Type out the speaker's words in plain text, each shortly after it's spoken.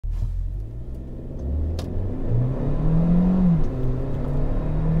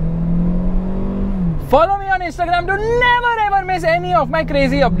Follow me on Instagram to never ever miss any of my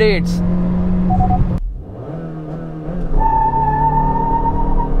crazy updates.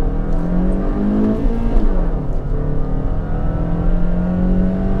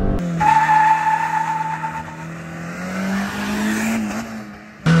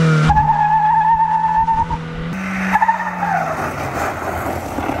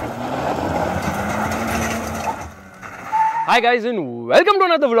 Hi guys and welcome to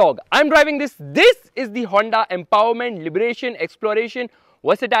another vlog. I'm driving this. This is the Honda Empowerment, Liberation, Exploration,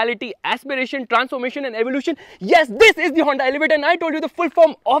 Versatility, Aspiration, Transformation and Evolution. Yes, this is the Honda Elevate and I told you the full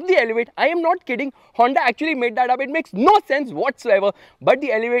form of the Elevate. I am not kidding. Honda actually made that up. It makes no sense whatsoever. But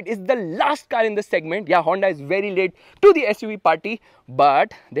the Elevate is the last car in this segment. Yeah, Honda is very late to the SUV party.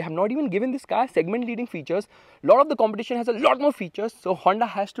 But they have not even given this car segment leading features. A lot of the competition has a lot more features. So Honda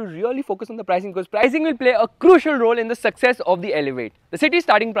has to really focus on the pricing because pricing will play a crucial role in the success of the Elevate. The city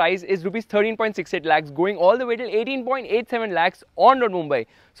starting price is rupees 13.68 lakhs going all the way till 18.87 lakhs on road Mumbai.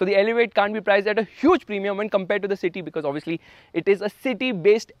 So the Elevate can't be priced at a huge premium when compared to the city because obviously it is a city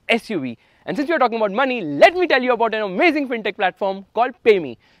based SUV. And since we are talking about money, let me tell you about an amazing fintech platform called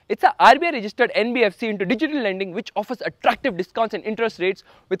PayMe. It's a RBI registered NBFC into digital lending which offers attractive discounts and interest rates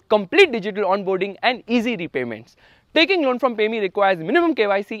with complete digital onboarding and easy repayments. Taking loan from PayMe requires minimum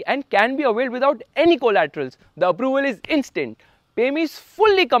KYC and can be availed without any collaterals. The approval is instant. PayMe is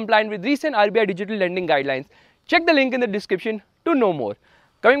fully compliant with recent RBI digital lending guidelines. Check the link in the description to know more.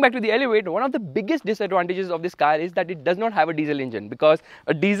 Coming back to the Elevate, one of the biggest disadvantages of this car is that it does not have a diesel engine because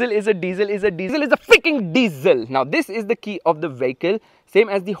a diesel is a freaking diesel. Now this is the key of the vehicle, same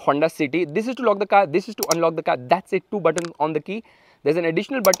as the Honda City. This is to lock the car, this is to unlock the car. That's it, 2 buttons on the key. There's an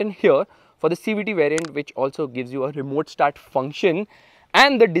additional button here for the CVT variant which also gives you a remote start function.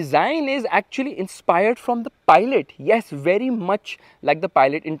 And the design is actually inspired from the Pilot. Yes, very much like the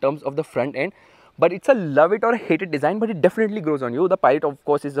Pilot in terms of the front end. But it's a love it or hate it design, but it definitely grows on you. The Pilot, of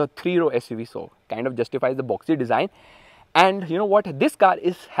course, is a 3-row SUV, so kind of justifies the boxy design. And you know what? This car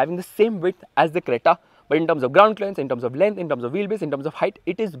is having the same width as the Creta, but in terms of ground clearance, in terms of length, in terms of wheelbase, in terms of height,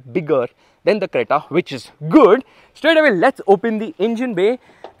 it is bigger than the Creta, which is good. Straight away, let's open the engine bay.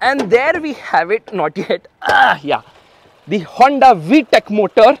 And there we have it, not yet. Yeah, the Honda VTEC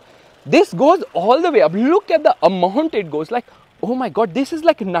motor. This goes all the way up. Look at the amount it goes. Like, oh my god, this is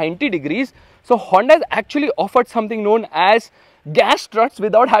like 90 degrees. So Honda has actually offered something known as gas struts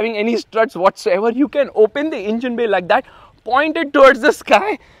without having any struts whatsoever. You can open the engine bay like that, point it towards the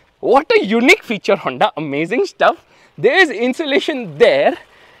sky. What a unique feature, Honda. Amazing stuff. There is insulation there.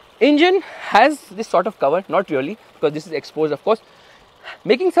 Engine has this sort of cover, not really because this is exposed of course,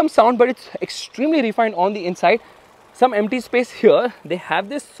 making some sound, but it's extremely refined on the inside. Some empty space here. They have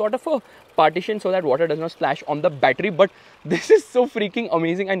this sort of a partition so that water does not splash on the battery, but this is so freaking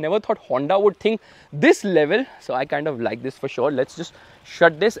amazing. I never thought Honda would think this level, so I kind of like this for sure. Let's just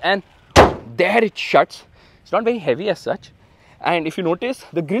shut this and there it shuts. It's not very heavy as such. And if you notice,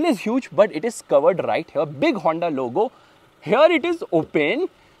 the grille is huge, but it is covered right here. Big Honda logo. Here it is open.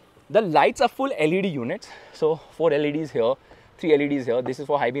 The lights are full LED units. So 4 LEDs here, 3 LEDs here. This is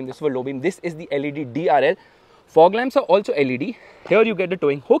for high beam, this is for low beam. This is the LED DRL. Fog lamps are also LED. Here you get the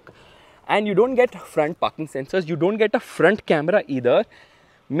towing hook. And you don't get front parking sensors, you don't get a front camera either.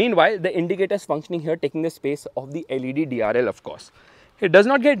 Meanwhile, the indicator is functioning here, taking the space of the LED DRL, of course. It does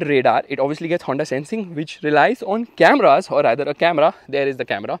not get radar, it obviously gets Honda sensing, which relies on cameras, or rather a camera. There is the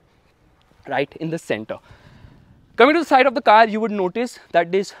camera, right in the center. Coming to the side of the car, you would notice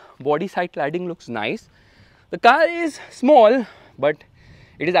that this body side cladding looks nice. The car is small, but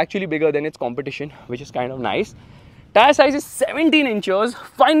it is actually bigger than its competition, which is kind of nice. Tire size is 17 inches.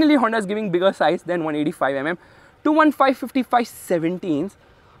 Finally, Honda is giving bigger size than 185mm. 215/55 17s.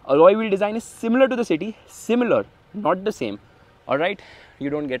 Alloy wheel design is similar to the City. Similar, not the same. Alright, you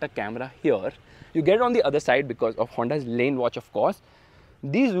don't get a camera here. You get it on the other side because of Honda's lane watch, of course.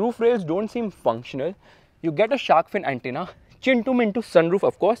 These roof rails don't seem functional. You get a shark fin antenna. Chin to minto sunroof,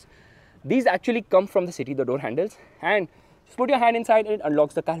 of course. These actually come from the City, the door handles. And just put your hand inside and it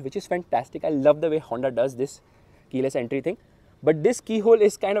unlocks the car, which is fantastic. I love the way Honda does this keyless entry thing, but this keyhole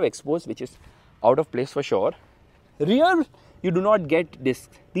is kind of exposed, which is out of place for sure. Rear, you do not get discs.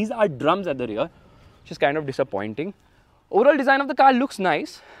 These are drums at the rear, which is kind of disappointing. Overall design of the car looks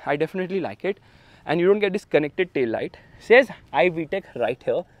nice. I definitely like it. And you don't get this connected tail light. Says VTEC right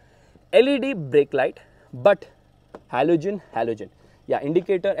here. LED brake light, but halogen. Yeah,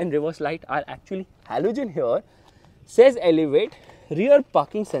 indicator and reverse light are actually halogen here. Says Elevate. Rear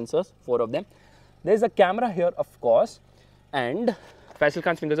parking sensors, 4 of them. There's a camera here, of course, and Faisal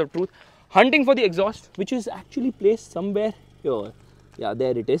Khan's fingers of truth, hunting for the exhaust, which is actually placed somewhere here. Yeah,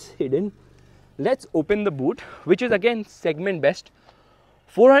 there it is, hidden. Let's open the boot, which is again segment best.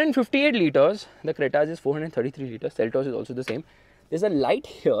 458 liters. The Creta's is 433 liters. Seltos is also the same. There's a light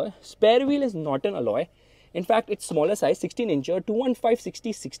here. Spare wheel is not an alloy. In fact, it's smaller size, 16 incher,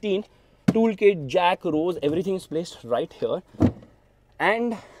 215/60/16. Toolkit, jack, rose, everything is placed right here.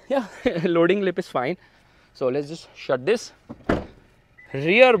 And yeah, loading lip is fine. So let's just shut this.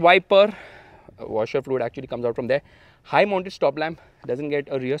 Rear wiper, washer fluid actually comes out from there. High mounted stop lamp, doesn't get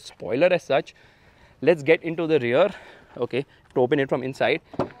a rear spoiler as such. Let's get into the rear. Okay, to open it from inside.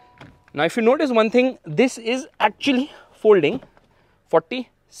 Now if you notice one thing, this is actually folding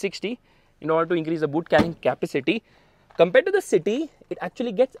 40/60 in order to increase the boot carrying capacity. Compared to the City, it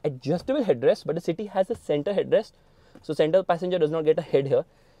actually gets adjustable headrest, but the City has a center headrest. So center passenger does not get a head here.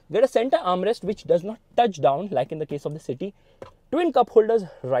 You get a center armrest which does not touch down like in the case of the City. Twin cup holders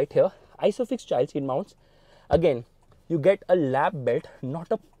right here. Isofix child seat mounts. Again, you get a lap belt, not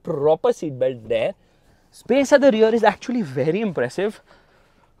a proper seat belt there. Space at the rear is actually very impressive.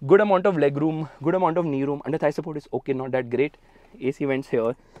 Good amount of leg room, good amount of knee room. Under thigh support is okay, not that great. AC vents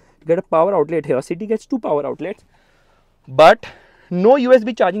here. You get a power outlet here. City gets 2 power outlets, but no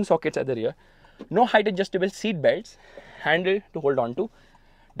USB charging sockets at the rear. No height adjustable seat belts. Handle to hold on to.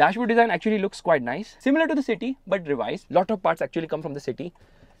 Dashboard design actually looks quite nice. Similar to the City, but revised. Lot of parts actually come from the City,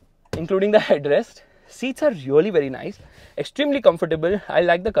 including the headrest. Seats are really very nice. Extremely comfortable. I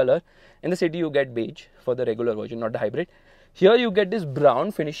like the color. In the City, you get beige for the regular version, not the hybrid. Here you get this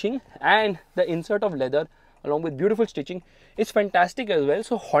brown finishing, and the insert of leather along with beautiful stitching is fantastic as well.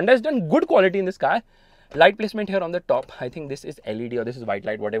 So Honda has done good quality in this car. Light placement here on the top. I think this is LED or this is white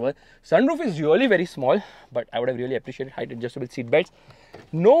light, whatever. Sunroof is really very small, but I would have really appreciated height adjustable seat belts.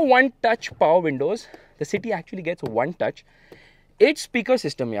 No one touch power windows. The City actually gets one touch. 8 speaker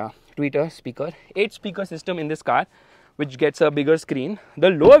system, yeah, tweeter speaker. 8 speaker system in this car, which gets a bigger screen. The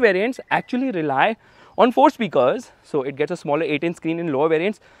lower variants actually rely on 4 speakers, so it gets a smaller 8-inch screen in lower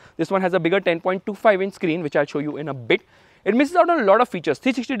variants. This one has a bigger 10.25-inch screen, which I'll show you in a bit. It misses out on a lot of features.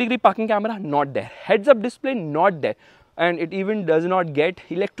 360-degree parking camera, not there. Heads-up display, not there. And it even does not get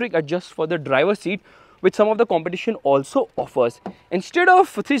electric adjust for the driver's seat, which some of the competition also offers. Instead of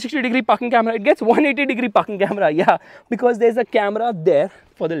 360-degree parking camera, it gets 180-degree parking camera. Yeah, because there's a camera there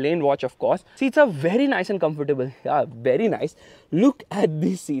for the lane watch, of course. Seats are very nice and comfortable. Yeah, very nice. Look at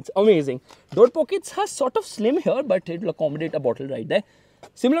these seats. Amazing. Door pockets are sort of slim here, but it will accommodate a bottle right there.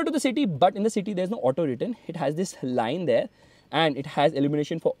 Similar to the City, but in the City, there's no auto return. It has this line there, and it has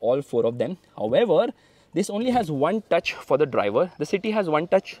illumination for all 4 of them. However, this only has one touch for the driver. The City has one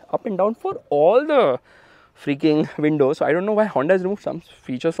touch up and down for all the freaking windows. So I don't know why Honda has removed some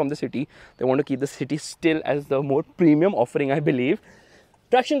features from the City. They want to keep the City still as the more premium offering, I believe.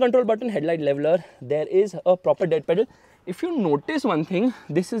 Traction control button, headlight leveler. There is a proper dead pedal. If you notice one thing,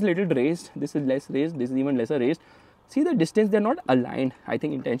 this is little raised. This is less raised. This is even lesser raised. See the distance, they're not aligned. I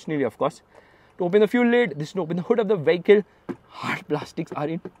think intentionally, of course. To open the fuel lid, this is to open the hood of the vehicle. Hard plastics are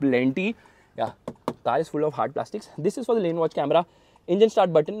in plenty. Yeah, car is full of hard plastics. This is for the lane watch camera. Engine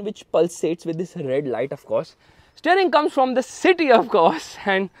start button, which pulsates with this red light, of course. Steering comes from the City, of course,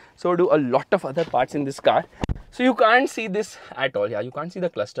 and so do a lot of other parts in this car. So you can't see this at all. Yeah, you can't see the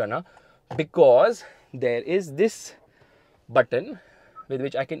cluster now, because there is this button with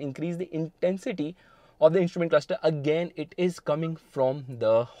which I can increase the intensity of the instrument cluster. Again, it is coming from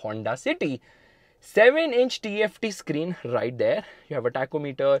the Honda City. 7-inch TFT screen right there. You have a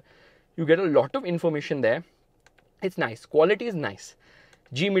tachometer. You get a lot of information there. It's nice. Quality is nice.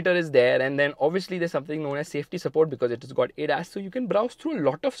 G meter is there, and then obviously there's something known as safety support because it has got ADAS, so you can browse through a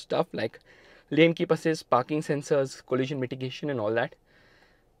lot of stuff like lane keep assist, parking sensors, collision mitigation, and all that.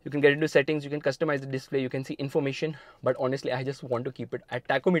 You can get into settings, you can customize the display, you can see information, but honestly I just want to keep it at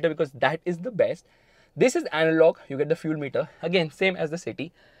tachometer because that is the best. This is analog. You get the fuel meter, again same as the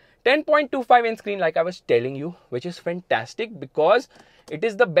City. 10.25-inch screen, like I was telling you, which is fantastic because it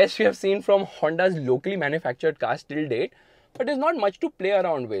is the best we have seen from Honda's locally manufactured cars till date. But there's not much to play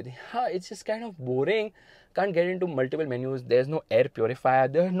around with. It's just kind of boring. Can't get into multiple menus. There's no air purifier.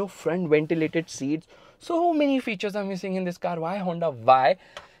 There are no front ventilated seats. So many features are missing in this car. Why Honda? Why?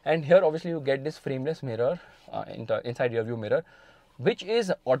 And here obviously you get this frameless mirror, inside rear view mirror, which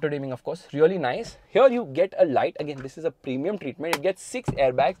is auto dimming, of course. Really nice. Here you get a light. Again, this is a premium treatment. It gets 6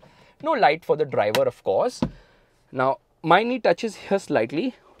 airbags. No light for the driver, of course. Now, my knee touches here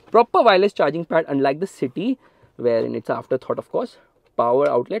slightly. Proper wireless charging pad, unlike the City, wherein it's afterthought, of course. Power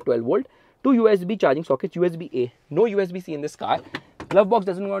outlet, 12 volt. 2 USB charging sockets, USB-A. No USB-C in this car. Glove box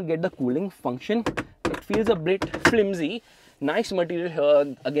doesn't want to get the cooling function. It feels a bit flimsy. Nice material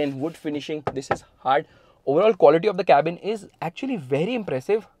here. Again, wood finishing. This is hard. Overall quality of the cabin is actually very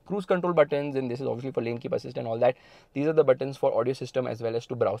impressive. cruise control buttons, and this is obviously for lane keep assist and all that. These are the buttons for audio system as well as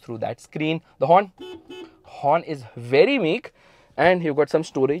to browse through that screen. The horn is very meek, and you've got some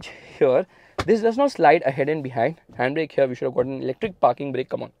storage here. This does not slide ahead and behind. Handbrake here, we should have got an electric parking brake.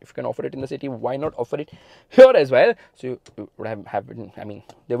 Come on, if you can offer it in the city, why not offer it here as well? So you would have I mean,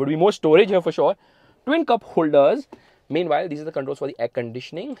 there would be more storage here for sure. Twin cup holders. Meanwhile, these are the controls for the air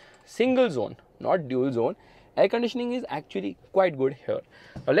conditioning. Single zone, not dual zone. Air conditioning is actually quite good here.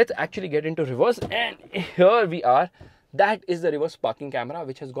 Now let's actually get into reverse, and here we are. That is the reverse parking camera,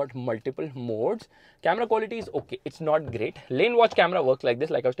 which has got multiple modes. Camera quality is okay, it's not great. Lane watch camera works like this,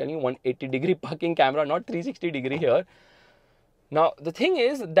 like I was telling you, 180-degree parking camera, not 360-degree here. Now the thing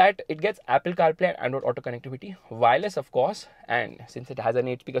is that it gets Apple CarPlay and Android Auto connectivity, wireless of course, and since it has an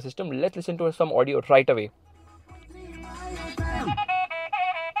 8-speaker system, let's listen to some audio right away.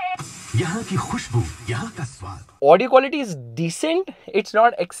 Audio quality is decent, it's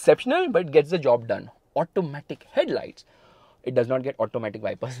not exceptional, but it gets the job done. Automatic headlights. It does not get automatic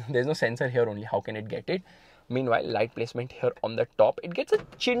wipers. There's no sensor here only. How can it get it? Meanwhile, light placement here on the top. It gets a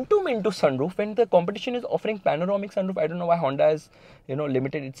chintu mintu sunroof, and the competition is offering panoramic sunroof. I don't know why Honda has,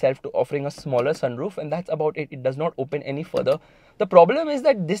 limited itself to offering a smaller sunroof, and that's about it. It does not open any further. The problem is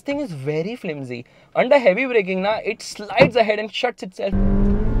that this thing is very flimsy. Under heavy braking, it slides ahead and shuts itself.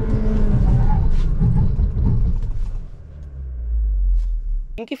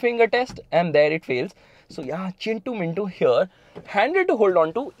 Pinky finger test, and there it fails. So yeah, chintu mintu here. Handle to hold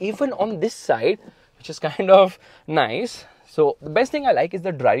on to, even on this side, which is kind of nice. So the best thing I like is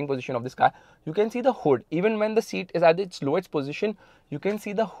the driving position of this car. You can see the hood. Even when the seat is at its lowest position, you can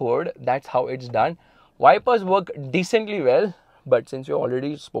see the hood. That's how it's done. Wipers work decently well. But since we've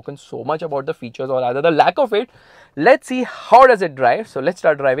already spoken so much about the features, or rather the lack of it, let's see how does it drive. So let's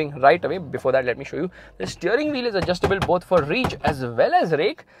start driving right away. Before that, let me show you. The steering wheel is adjustable both for reach as well as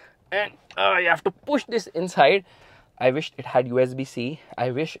rake. And you have to push this inside. I wish it had USB-C.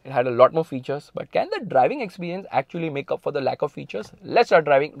 I wish it had a lot more features. But can the driving experience actually make up for the lack of features? Let's start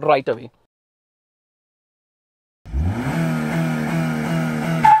driving right away.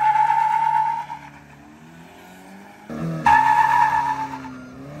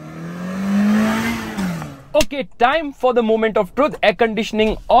 Okay, time for the moment of truth. Air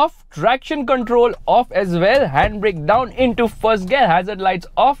conditioning off, traction control off as well, handbrake down into first gear, hazard lights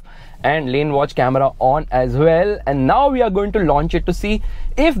off, and lane watch camera on as well. And now we are going to launch it to see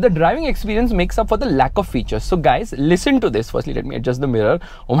if the driving experience makes up for the lack of features. So guys, listen to this. Firstly, let me adjust the mirror.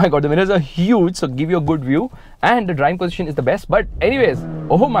 Oh my god, the mirrors are huge, so give you a good view, and the driving position is the best. But anyways,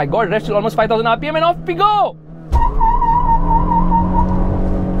 oh my god, revs till almost 5,000 RPM and off we go.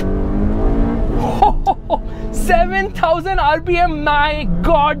 7,000 RPM, my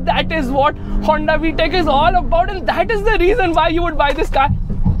god, that is what Honda VTEC is all about, and that is the reason why you would buy this car.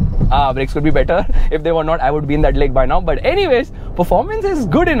 Brakes could be better. If they were not, I would be in that lake by now. But anyways, performance is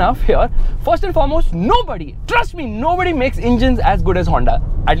good enough here. First and foremost, nobody, trust me, nobody makes engines as good as Honda.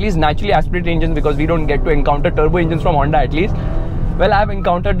 At least naturally aspirated engines, because we don't get to encounter turbo engines from Honda at least. Well, I've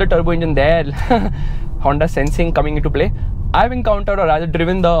encountered the turbo engine there. Honda sensing coming into play. I've encountered, or rather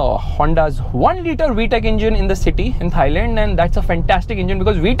driven, the Honda's 1-liter VTEC engine in the city in Thailand, and that's a fantastic engine,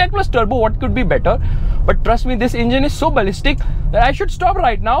 because VTEC plus turbo, what could be better? But trust me, this engine is so ballistic that I should stop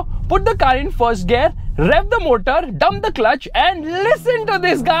right now, put the car in first gear, rev the motor, dump the clutch, and listen to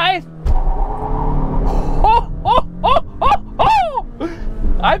this, guys. Oh, oh, oh, oh, oh!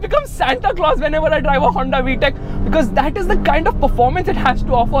 I become Santa Claus whenever I drive a Honda VTEC, because that is the kind of performance it has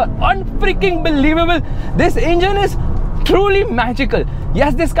to offer. Unfreaking believable. This engine is truly magical.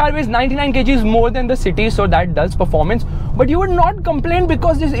 Yes, this car weighs 99 kgs more than the city, so that does performance, but you would not complain,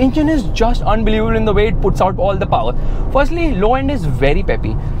 because this engine is just unbelievable in the way it puts out all the power. Firstly, low end is very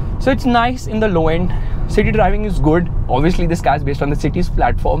peppy, so it's nice in the low end. City driving is good. Obviously this car is based on the city's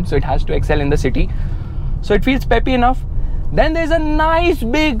platform, so it has to excel in the city, so it feels peppy enough. Then there's a nice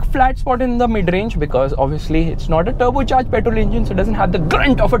big flat spot in the mid-range, because obviously it's not a turbocharged petrol engine, so it doesn't have the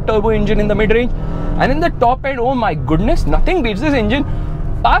grunt of a turbo engine in the mid-range. And in the top end, oh my goodness, nothing beats this engine.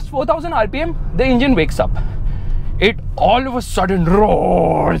 Past 4,000 RPM, the engine wakes up. It all of a sudden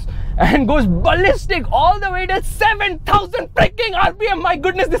roars and goes ballistic all the way to 7,000 freaking RPM. My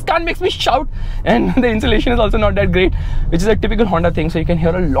goodness, this car makes me shout. And the insulation is also not that great, which is a typical Honda thing, so you can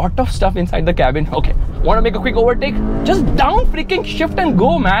hear a lot of stuff inside the cabin. Okay, want to make a quick overtake? Just down freaking shift and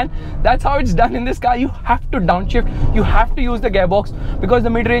go, man. That's how it's done in this car. You have to downshift, you have to use the gearbox, because the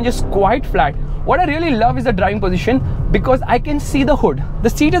mid-range is quite flat. What I really love is the driving position, because I can see the hood. The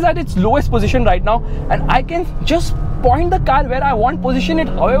seat is at its lowest position right now, and I can just point the car where I want, position it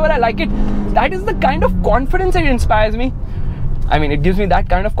however I like it. That is the kind of confidence it inspires me. I mean, it gives me that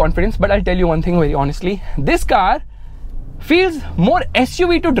kind of confidence. But I'll tell you one thing very honestly, this car feels more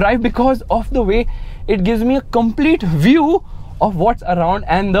SUV to drive because of the way it gives me a complete view of what's around,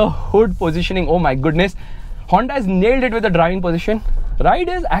 and the hood positioning. Oh my goodness, Honda has nailed it with the driving position. Ride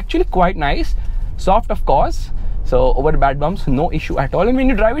is actually quite nice, soft of course, so over bad bumps no issue at all. And when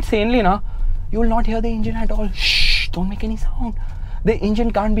you drive it sanely now, you will not hear the engine at all. Shh, don't make any sound. The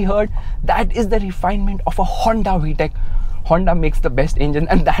engine can't be heard. That is the refinement of a Honda VTEC. Honda makes the best engine,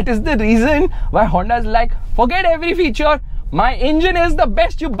 and that is the reason why Honda is like, forget every feature, my engine is the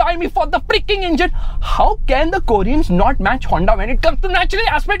best. You buy me for the freaking engine. How can the Koreans not match Honda when it comes to naturally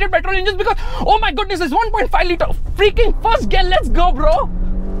aspirated petrol engines? Because oh my goodness, it's 1.5 liter freaking first gear. Let's go, bro.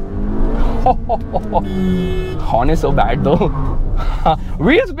 Horn is so bad though.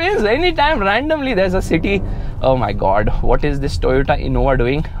 Wheel spins anytime randomly. There's a city. Oh my god, what is this Toyota Innova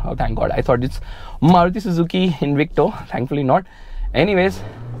doing? Oh thank god, I thought it's Maruti Suzuki Invicto. Thankfully not. Anyways,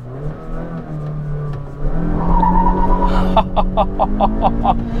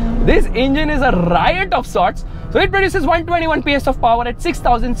 this engine is a riot of sorts. So it produces 121 PS of power at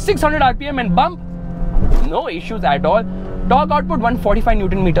 6,600 RPM and bump, no issues at all. Torque output 145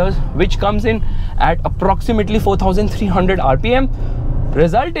 Newton meters, which comes in at approximately 4,300 RPM.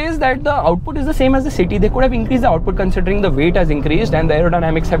 Result is that the output is the same as the city. They could have increased the output considering the weight has increased and the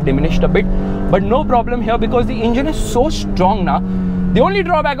aerodynamics have diminished a bit, but no problem here because the engine is so strong now. The only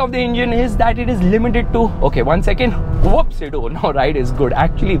drawback of the engine is that it is limited to, okay, 1 second, whoops, now ride is good,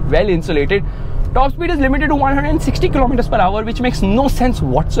 actually well insulated. Top speed is limited to 160 kilometers per hour, which makes no sense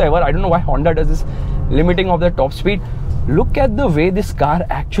whatsoever. I don't know why Honda does this limiting of the top speed. Look at the way this car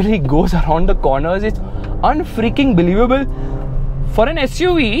actually goes around the corners. It's unfreaking believable. For an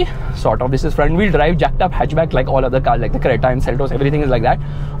SUV, sort of, this is front wheel drive, jacked up hatchback like all other cars, like the Creta and Seltos, everything is like that.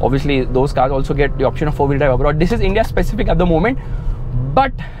 Obviously, those cars also get the option of 4-wheel drive abroad. This is India specific at the moment.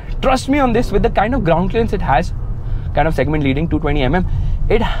 But trust me on this, with the kind of ground clearance it has, kind of segment leading 220 mm,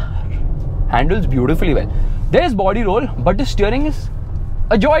 it handles beautifully well. There is body roll, but the steering is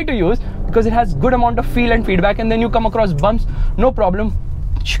a joy to use because it has good amount of feel and feedback, and then you come across bumps, no problem.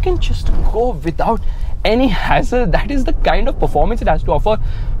 You can just go without any hassle. That is the kind of performance it has to offer.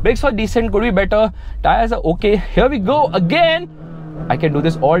 Brakes are decent, could be better. Tires are okay. Here we go again. I can do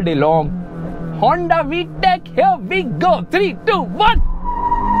this all day long. Honda VTEC, here we go. 3, 2, 1.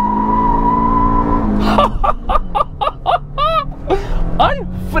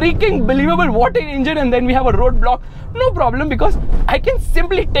 Unfreaking believable. What an engine. And then we have a roadblock. No problem, because I can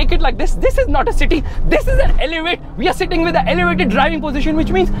simply take it like this. This is not a city, this is an Elevate. We are sitting with an elevated driving position,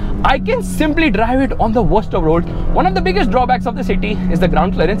 which means I can simply drive it on the worst of roads. One of the biggest drawbacks of the city is the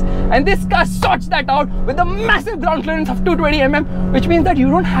ground clearance, and this car sorts that out with a massive ground clearance of 220 mm, which means that you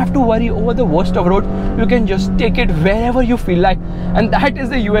don't have to worry over the worst of roads. You can just take it wherever you feel like, and that is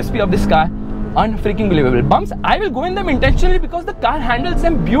the USP of this car. Unfreaking believable. Bumps, I will go in them intentionally because the car handles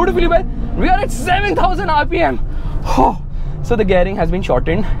them beautifully well. We are at 7,000 RPM. Oh, so the gearing has been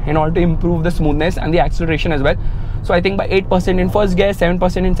shortened in order to improve the smoothness and the acceleration as well. So I think by 8% in first gear,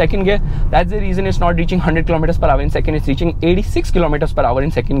 7% in second gear. That's the reason it's not reaching 100 kilometers per hour in second. It's reaching 86 kilometers per hour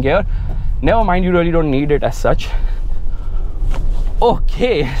in second gear. Never mind, you really don't need it as such.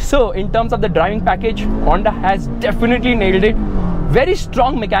 Okay, so in terms of the driving package, Honda has definitely nailed it. Very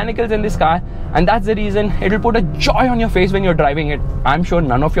strong mechanicals in this car, and that's the reason it will put a joy on your face when you're driving it. I'm sure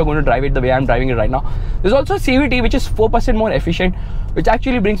none of you are going to drive it the way I'm driving it right now. There's also CVT, which is 4% more efficient, which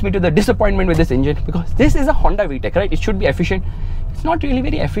actually brings me to the disappointment with this engine, because this is a Honda VTEC, right? It should be efficient. It's not really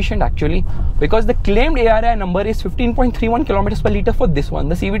very efficient actually, because the claimed ARI number is 15.31 kilometers per liter for this one.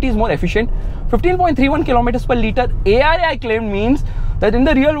 The CVT is more efficient. 15.31 kilometers per liter ARI claimed means that in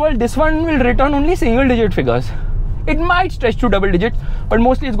the real world, this one will return only single digit figures. It might stretch to double digits, but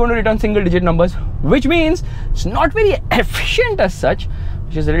mostly it's going to return single digit numbers, which means it's not very efficient as such,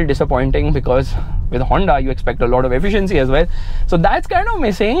 which is a little disappointing, because with Honda you expect a lot of efficiency as well. So that's kind of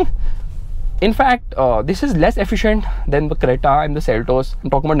missing. In fact, this is less efficient than the Creta and the Seltos. I'm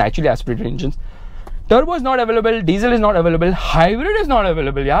talking about naturally aspirated engines. Turbo is not available, diesel is not available, hybrid is not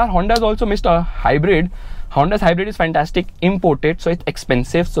available. Yeah, Honda's also missed a hybrid. Honda's hybrid is fantastic, imported, so it's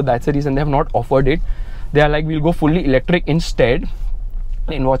expensive, so that's the reason they have not offered it. They are like, we'll go fully electric instead.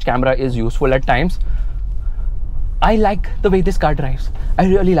 The in-watch camera is useful at times. I like the way this car drives. I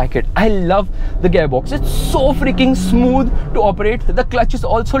really like it. I love the gearbox. It's so freaking smooth to operate. The clutch is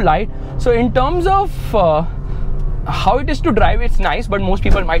also light. So in terms of how it is to drive, it's nice, but most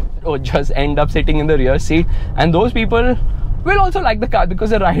people might just end up sitting in the rear seat, and those people will also like the car because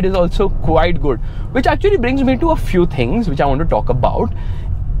the ride is also quite good. Which actually brings me to a few things which I want to talk about.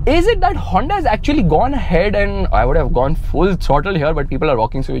 Is it that Honda has actually gone ahead, and I would have gone full throttle here, but people are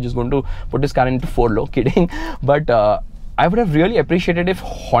walking, so we're just going to put this car into 4-low, kidding. But I would have really appreciated if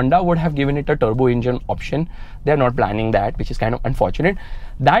Honda would have given it a turbo engine option. They're not planning that, which is kind of unfortunate.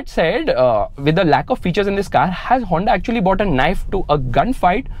 That said, with the lack of features in this car, has Honda actually bought a knife to a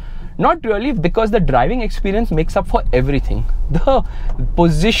gunfight? Not really, because the driving experience makes up for everything. The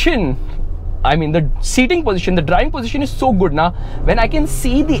position, I mean the seating position, the driving position is so good now. When I can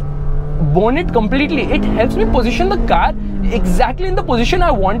see the bonnet completely, it helps me position the car exactly in the position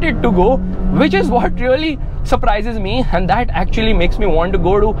I want it to go, which is what really surprises me, and that actually makes me want to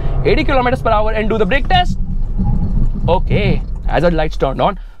go to 80 kilometers per hour and do the brake test. Okay, hazard lights turned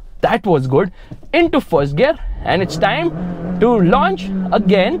on. That was good. Into first gear, and it's time to launch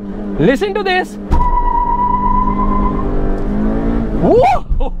again. Listen to this.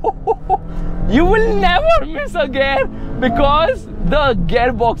 Whoa! You will never miss a gear because the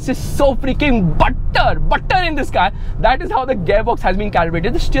gearbox is so freaking butter in this car. That is how the gearbox has been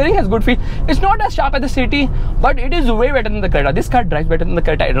calibrated. The steering has good feel. It's not as sharp as the city, but it is way better than the Creta. This car drives better than the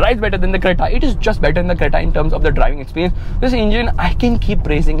Creta. It rides better than the Creta. It is just better than the Creta in terms of the driving experience. This engine, I can keep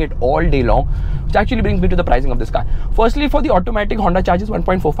praising it all day long, which actually brings me to the pricing of this car. Firstly, for the automatic, Honda charges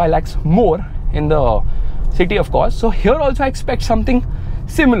 1.45 lakhs more in the city, of course. So here also I expect something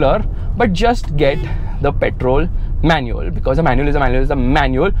similar, but just get the petrol manual, because a manual is a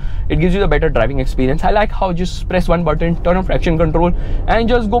manual. It gives you the better driving experience. I like how just press one button, turn on traction control, and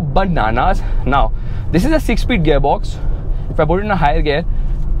just go bananas. Now, this is a 6-speed gearbox. If I put it in a higher gear,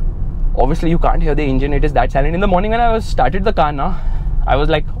 obviously you can't hear the engine. It is that silent. In the morning when I started the car now, I was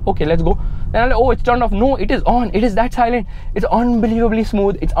like, okay, let's go. Then I'm like, oh, it's turned off. No, it is on. It is that silent. It's unbelievably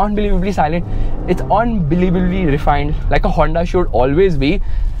smooth. It's unbelievably silent. It's unbelievably refined, like a Honda should always be.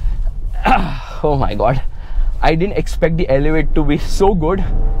 Oh my god, I didn't expect the Elevate to be so good.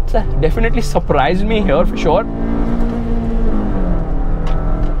 It's definitely surprised me here for sure.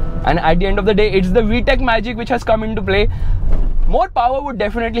 And at the end of the day, it's the VTEC magic which has come into play. More power would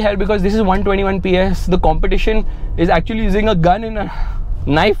definitely help, because this is 121 PS. The competition is actually using a gun in a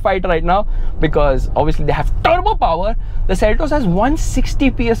knife fight right now, because obviously they have turbo power. The Seltos has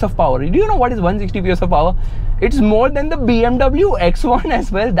 160 PS of power. Do you know what is 160 PS of power? It's more than the BMW X1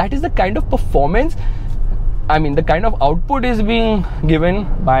 as well. That is the kind of performance, I mean the kind of output is being given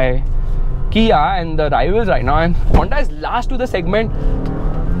by Kia and the rivals right now, and Honda is last to the segment.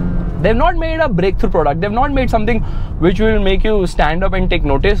 They've not made a breakthrough product. They've not made something which will make you stand up and take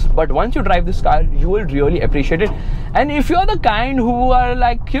notice. But once you drive this car, you will really appreciate it. And if you're the kind who are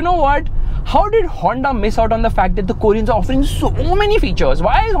like, you know what? How did Honda miss out on the fact that the Koreans are offering so many features?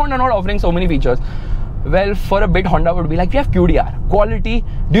 Why is Honda not offering so many features? Well, for a bit, Honda would be like, we have QDR, quality,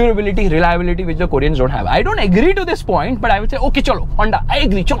 durability, reliability, which the Koreans don't have. I don't agree to this point, but I would say, okay, chalo, Honda, I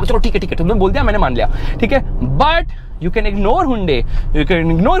agree, chalo, ठीक है, तुमने बोल दिया, मैंने मान लिया, ठीक है? But you can ignore Hyundai, you can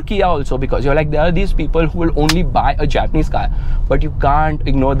ignore Kia also, because you're like, there are these people who will only buy a Japanese car, but you can't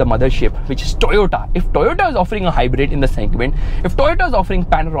ignore the mothership, which is Toyota. If Toyota is offering a hybrid in the segment, if Toyota is offering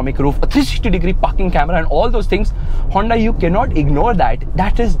panoramic roof, a 360-degree parking camera and all those things, Honda, you cannot ignore that.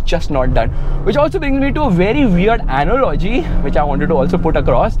 That is just not done. Which also brings me to a very weird analogy, which I wanted to also put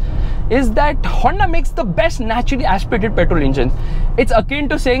across, is that Honda makes the best naturally aspirated petrol engines. It's akin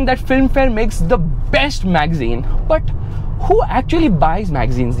to saying that Filmfare makes the best magazine, but who actually buys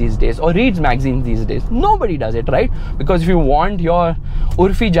magazines these days or reads magazines these days? Nobody does it, right? Because if you want your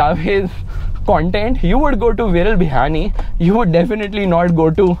Urfi Javed content, you would go to Viral Bihani. You would definitely not go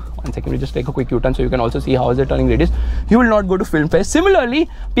to, one second, we just take a quick U-turn so you can also see how is the turning radius. You will not go to Filmfare. Similarly,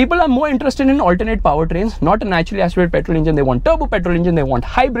 people are more interested in alternate powertrains, not a naturally aspirated petrol engine. They want turbo petrol engine, they want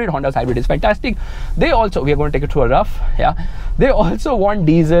hybrid. Honda's hybrid is fantastic. They also, we are going to take it through a rough, yeah. They also want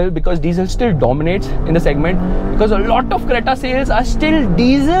diesel, because diesel still dominates in the segment, because a lot of Creta sales are still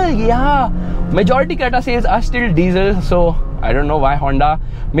diesel, yeah. Majority Creta sales are still diesel, so I don't know why Honda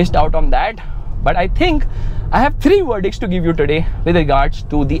missed out on that. But I think I have 3 verdicts to give you today with regards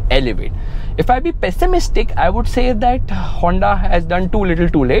to the Elevate. If I be pessimistic, I would say that Honda has done too little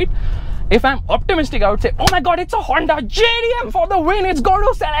too late. If I'm optimistic, I would say, oh my god, it's a Honda JDM for the win. It's going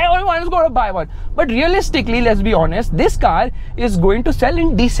to sell. Everyone is going to buy one. But realistically, let's be honest, this car is going to sell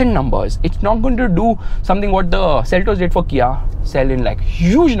in decent numbers. It's not going to do something what the Seltos did for Kia, sell in like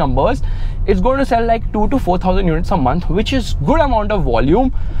huge numbers. It's going to sell like 2,000 to 4,000 units a month, which is good amount of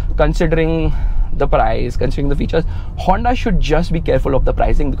volume considering the price, considering the features. Honda should just be careful of the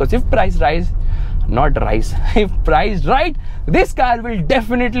pricing, because if price rise, not rise, if price right, this car will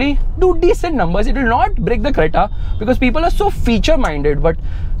definitely do decent numbers. It will not break the Creta, because people are so feature minded. But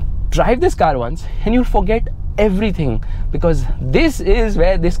drive this car once and you'll forget everything, because this is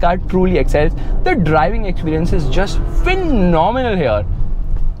where this car truly excels. The driving experience is just phenomenal here.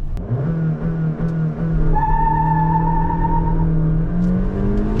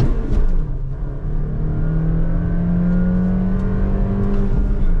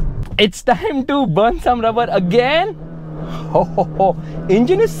 It's time to burn some rubber again. Oh,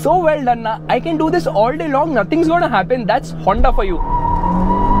 engine is so well done now. I can do this all day long. Nothing's gonna happen. That's Honda for you.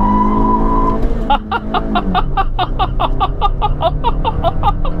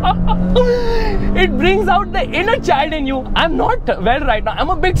 It brings out the inner child in you. I'm not well right now. I'm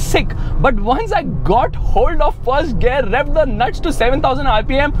a bit sick. But once I got hold of first gear, revved the nuts to 7,000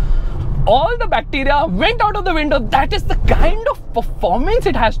 RPM, all the bacteria went out of the window. That is the kind of performance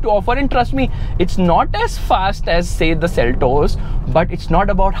it has to offer. And trust me, it's not as fast as, say, the Seltos, but it's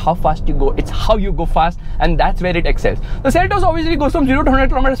not about how fast you go, it's how you go fast, and that's where it excels. The Seltos obviously goes from 0 to 100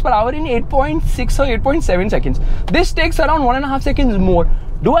 kilometers per hour in 8.6 or 8.7 seconds. This takes around 1.5 seconds more.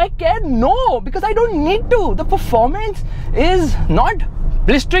 Do I care? No, because I don't need to. The performance is not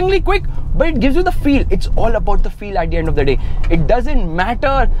blisteringly quick, but it gives you the feel. It's all about the feel at the end of the day. It doesn't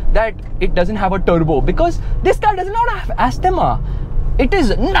matter that it doesn't have a turbo, because this car does not have asthma. It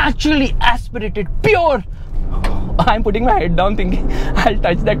is naturally aspirated, pure. I'm putting my head down thinking I'll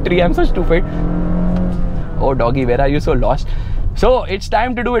touch that tree. I'm so stupid. Oh doggy, where are you so lost? So it's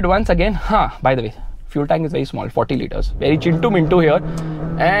time to do it once again. By the way, fuel tank is very small, 40 liters. Very chintu mintu here.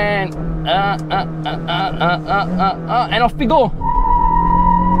 And off we go.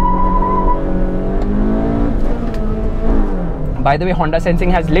 By the way, Honda Sensing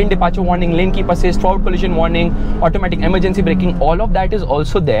has lane departure warning, lane keep assist, forward collision warning, automatic emergency braking. All of that is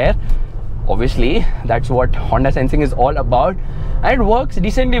also there. Obviously, that's what Honda Sensing is all about. And it works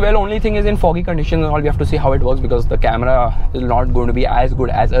decently well. Only thing is in foggy conditions and all, we have to see how it works, because the camera is not going to be as good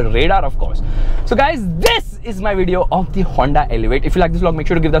as a radar, of course. So guys, this is my video of the Honda Elevate. If you like this vlog, make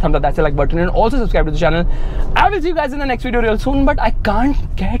sure to give the thumbs up, that's the like button, and also subscribe to the channel. I will see you guys in the next video real soon, but I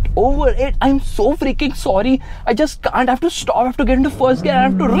can't get over it. I'm so freaking sorry. I just can't. I have to stop. I have to get into first gear. I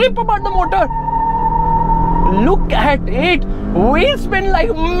have to rip apart the motor. Look at it. Wheel spin like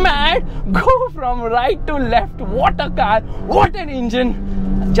mad. Go from right to left. What a car. What an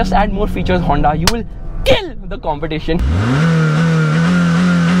engine. Just add more features, Honda. You will kill the competition.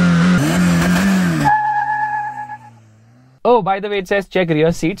 Oh, by the way, it says check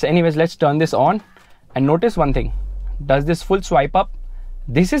rear seats. Anyways, let's turn this on and notice one thing. Does this full swipe up?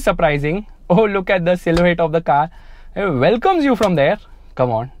 This is surprising. Oh, look at the silhouette of the car. It welcomes you from there. Come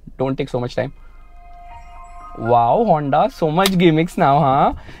on, don't take so much time. Wow, Honda, so much gimmicks now,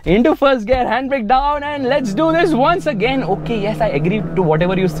 huh? Into first gear, handbrake down, and let's do this once again. Okay, yes, I agree to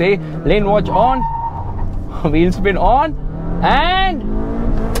whatever you say. Lane watch on, wheel spin on, and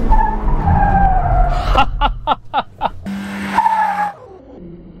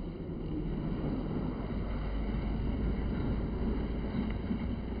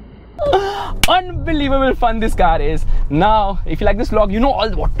unbelievable fun this car is. Now, if you like this vlog, you know all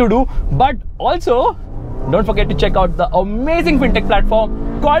what to do, but also don't forget to check out the amazing fintech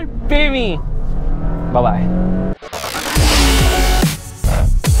platform called PayMe. Bye-bye.